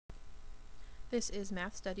This is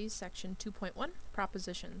Math Studies section 2.1,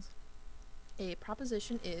 Propositions. A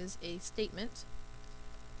proposition is a statement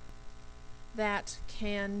that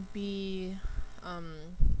can be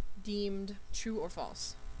deemed true or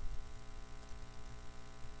false.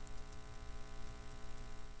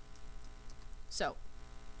 So,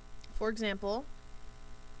 for example,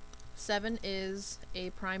 7 is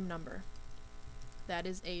a prime number. That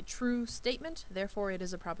is a true statement, therefore it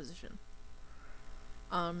is a proposition.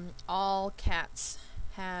 All cats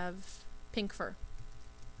have pink fur.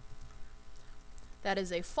 That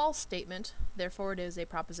is a false statement, therefore it is a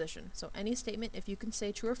proposition. So any statement, if you can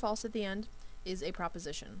say true or false at the end, is a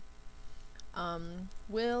proposition.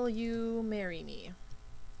 Will you marry me?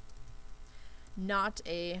 Not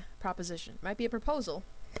a proposition. It might be a proposal,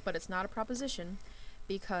 but it's not a proposition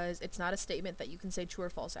because it's not a statement that you can say true or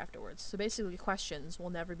false afterwards. So basically questions will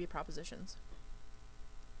never be propositions.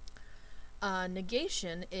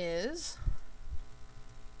 Negation is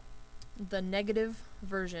the negative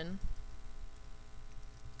version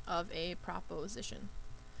of a proposition.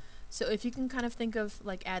 So if you can kind of think of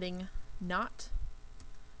like adding not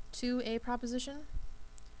to a proposition,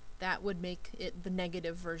 that would make it the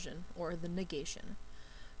negative version or the negation.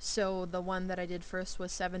 So the one that I did first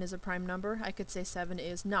was 7 is a prime number. I could say 7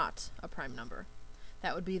 is not a prime number.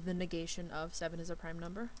 That would be the negation of 7 is a prime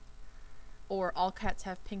number. Or all cats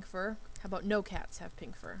have pink fur. How about no cats have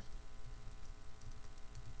pink fur?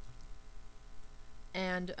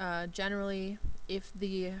 And generally, if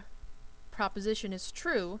the proposition is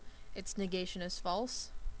true, its negation is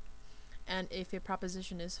false. And if a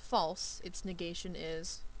proposition is false, its negation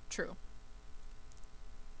is true.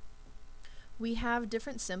 We have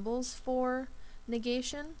different symbols for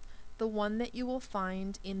negation. The one that you will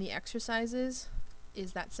find in the exercises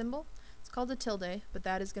is that symbol. It's called a tilde, but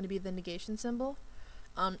that is going to be the negation symbol.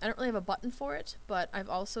 I don't really have a button for it, but I've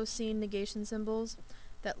also seen negation symbols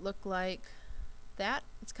that look like that.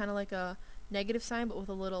 It's kind of like a negative sign, but with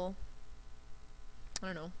a little, I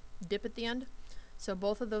don't know, dip at the end. So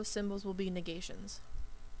both of those symbols will be negations.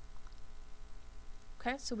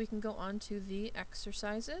 Okay, so we can go on to the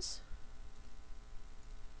exercises.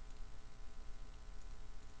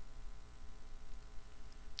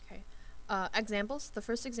 Okay, examples. The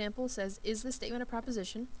first example says, is the statement a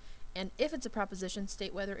proposition? And if it's a proposition,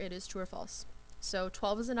 state whether it is true or false. So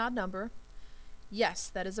 12 is an odd number. Yes,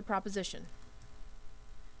 that is a proposition,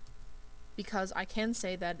 because I can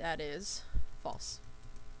say that that is false.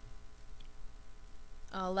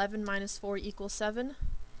 11 minus 4 equals 7.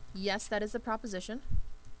 Yes, that is a proposition,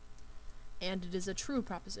 and it is a true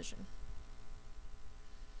proposition.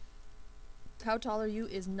 How tall are you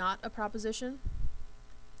is not a proposition,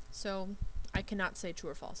 so I cannot say true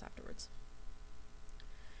or false afterwards.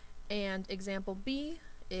 And example B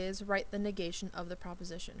is write the negation of the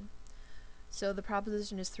proposition. So the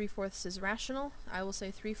proposition is 3/4 is rational. I will say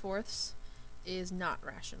 3/4 is not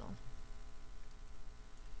rational.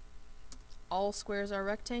 All squares are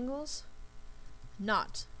rectangles.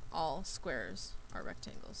 Not all squares are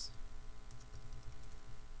rectangles.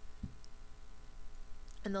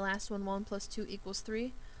 And the last one, 1 plus 2 equals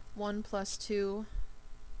 3. 1 plus 2,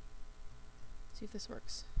 see if this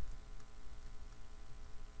works.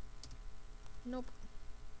 Nope.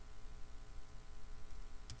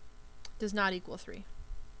 Does not equal 3.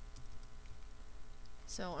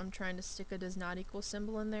 So I'm trying to stick a does not equal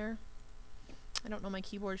symbol in there. I don't know my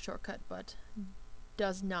keyboard shortcut, but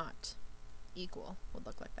does not equal would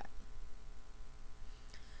look like that.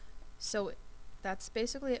 So that's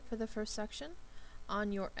basically it for the first section.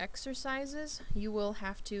 On your exercises, you will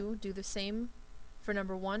have to do the same for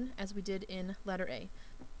number 1 as we did in letter A.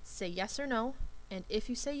 Say yes or no, and if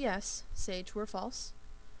you say yes, say true or false.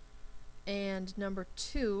 And number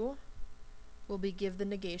 2 will be give the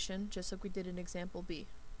negation, just like we did in example B.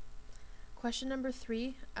 Question number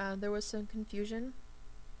 3, there was some confusion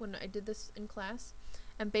when I did this in class,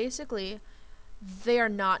 and basically they are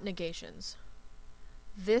not negations.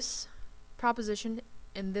 This proposition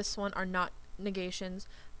and this one are not negations.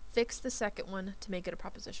 Fix the second one to make it a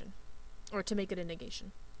proposition, or to make it a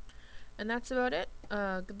negation. And that's about it.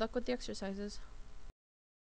 Good luck with the exercises.